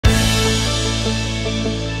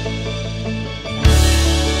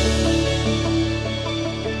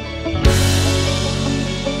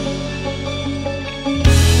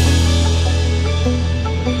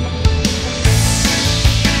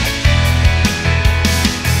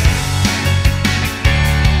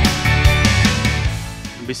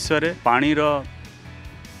विश्व रे पानी रो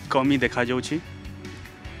कमी देखा जाउछि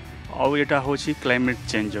और एटा होछि क्लाइमेट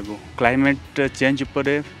चेंज जगो क्लाइमेट चेंज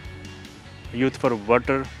उपरे यूथ फॉर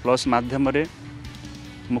वाटर प्लस माध्यम रे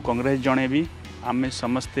मु कांग्रेस जणेबी आमे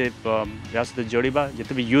समस्ते या सहित जोड़िबा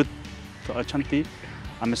जते भी यूथ अछंती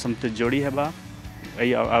आमे समते जोड़ी हेबा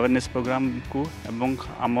ए अवेयरनेस प्रोग्राम को एवं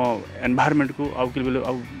आम एनवायरनमेंट को आउ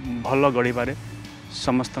भल गढ़िबारे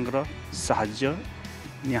समस्तंकर सहाय्य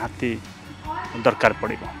निहाती दरकार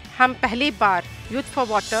पड़ेगा। हम पहली बार यूथ फॉर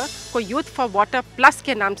वाटर को यूथ फॉर वाटर प्लस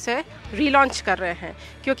के नाम से रीलॉन्च कर रहे हैं,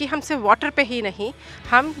 क्योंकि हम सिर्फ वाटर पे ही नहीं,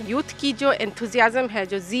 हम यूथ की जो एंथुजियाज्म है,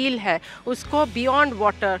 जो ज़ील है, उसको बियॉन्ड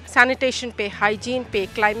वाटर, सैनिटेशन पे, हाइजीन पे,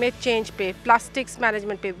 क्लाइमेट चेंज पे, प्लास्टिक्स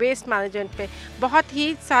मैनेजमेंट पे, वेस्ट मैनेजमेंट पे बहुत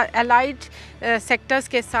ही एलाइड सेक्टर्स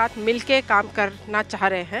के साथ मिलके काम करना चाह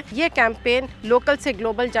रहे हैं। ये कैंपेन लोकल से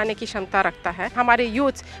ग्लोबल जाने की क्षमता रखता है। हमारे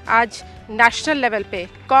यूथ आज नेशनल लेवल पे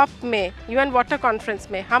कॉप में, यूएन वाटर कॉन्फ्रेंस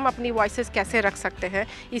में हम अपनी वॉइसेस कैसे रख सकते हैं,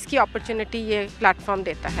 इसकी अपॉर्चुनिटी ये प्लेटफॉर्म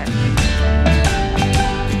देता है।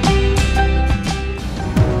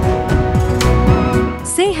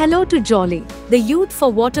 Say hello to Jolly, the Youth for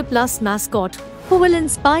Water Plus mascot, who will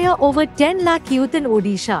inspire over 10 lakh youth in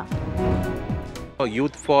Odisha.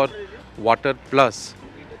 Youth for Water Plus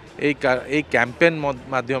एक कैंपेन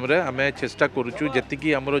माध्यम रे आमे चेष्टा करूछु जति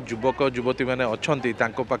कि हमरो युवक युवती माने अछंती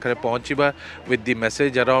तांको पाखरे पहुंचीबा with the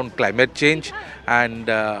message around climate change and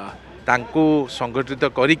तांको संगठित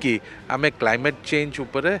करिकी आमे क्लाइमेट चेंज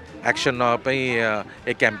ऊपर एक्शन न पई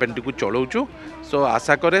ए कैंपेन को चलाउछु। सो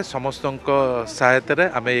आशा करे समस्तक सहायता रे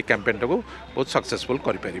आमे ए कैंपेन को बहुत सक्सेसफुल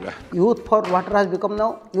करि परिबा। Youth for Water has become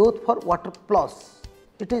now Youth for Water Plus.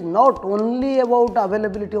 It is not only about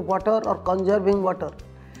availability of water or conserving water.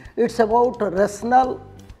 It's about rational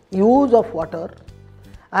use of water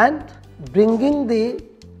and bringing the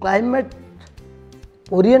climate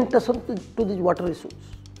orientation to these water issues.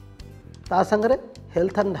 ता संगरे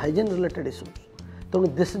health and hygiene related issues. तेणु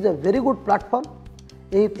this is a very good platform.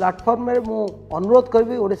 यही platform में मु अनुरोध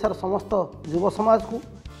करी ओडिशार समस्त युव समाज को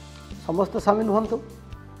समस्त सामिल हुंतु।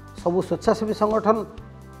 सबु स्वेच्छासेवी संगठन,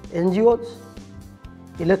 NGOs,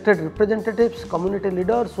 elected representatives, community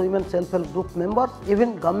leaders, women self-help group members,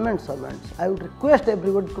 even government servants. I would request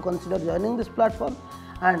everybody to consider joining this platform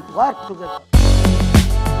and work together.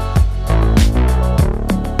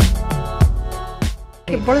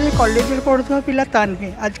 केवल कॉलेज में पढ़ुवा पिला ता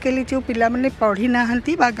नुहे, आजकल जो पिला माने पढ़ी ना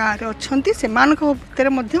गाँव में अच्छा से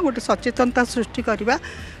गोटे सचेतनता सृष्टि करवा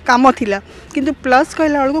काम थिला। किंतु प्लस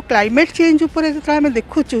कहला बेलू क्लाइमेट चेंज उपर जो आम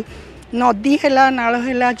देखुचु नदी है, नाल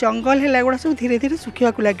है, जंगल है, एगुड़ा सब धीरे धीरे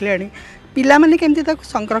सुखा लगे। पिला माने केमती ताको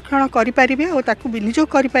संरक्षण करें और विनियोग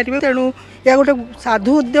करें। तेणु या गोटे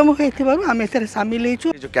साधु उद्यम होइथिबारु आम एथरे सामिल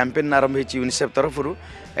होइछु। जो कैंपेन आरंभ होइछि यूनिसेफ तरफ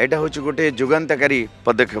एटा होइछु गोटे जुगान्तकारी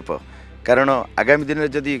पदक्षेप, कारण आगामी दिन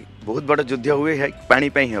में जदि बहुत बड़ युद्ध हुए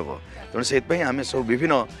पानी हेब। तेणु से आम सब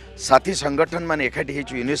विभिन्न साथी संगठन मान एकाठी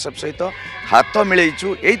होइछु, यूनिसेफ सहित हाथ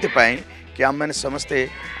मिलैछु एइथिपाई कि आम मैंने समस्ते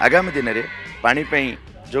आगामी दिन में पानी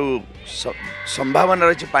जो संभावना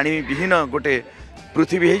रही पानी विहीन गोटे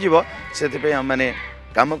पृथ्वी से आम मैंने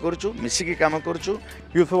काम करूँ, मिसिकी काम करूँ।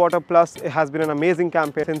 Youth for Water Plus has been an amazing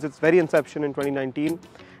campaign since its very inception in 2019,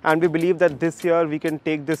 and we believe that this year we can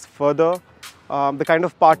take this further. The kind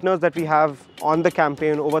of partners that we have on the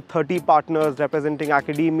campaign, over 30 partners representing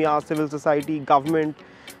academia, civil society, government.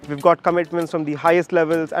 We've got commitments from the highest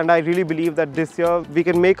levels, and I really believe that this year we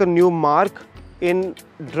can make a new mark in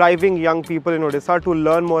driving young people in Odisha to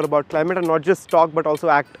learn more about climate and not just talk but also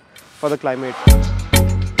act for the climate.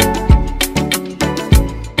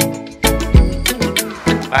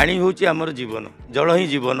 पानी होची आमर जीवन, जल ही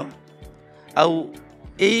जीवन। आउ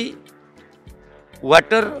ए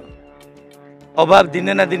water अभाव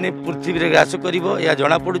दिने ना दिने पृथ्वी रे ग्रास करिवो या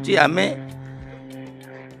जना पडुची। आमे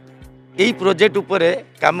यही प्रोजेक्ट उपर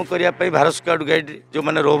काम करने भारत स्काउट गाइड जो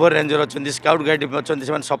मैंने रोवर रेंजर अच्छा स्काउट गाइड अच्छा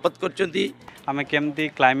से शपथ कर केमती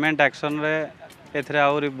क्लाइमेट एक्शन रे एथरे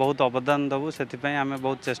आउरी बहुत अवदान दबू से आम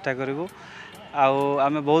बहुत चेष्टा करूँ।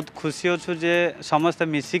 आम बहुत खुशी अच्छु जे समस्त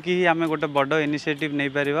मिसिकी ही आम गोटे बड़ इनिशिएटिव नहीं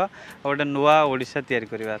पारिबा गोटे नुआ ओडिशा तैयारी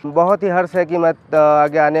करिबा। बहुत ही हर्ष है कि मैं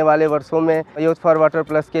आगे आने वाले वर्षों में यूथ फॉर वाटर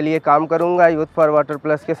प्लस के लिए काम करूंगा, यूथ फॉर वाटर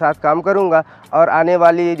प्लस के साथ काम करूंगा और आने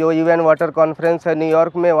वाली जो यूएन वाटर कॉन्फ्रेंस है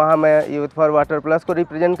न्यूयॉर्क में वहां मैं यूथ फॉर वाटर प्लस को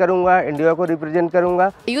रिप्रेजेंट करूंगा, इंडिया को रिप्रेजेंट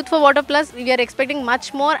करूंगा। Youth for water plus we are expecting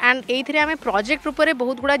much more and एथरे आमे प्रोजेक्ट ऊपर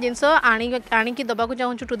बहुत गुडा जिंस आनी की दबा को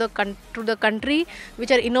चाहूँ to the country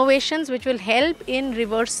which are innovations which will help in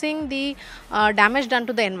reversing the damage done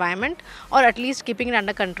to the environment or at least keeping it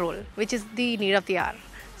under control, which is the need of the hour.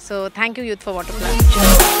 So thank you Youth for Water Plus.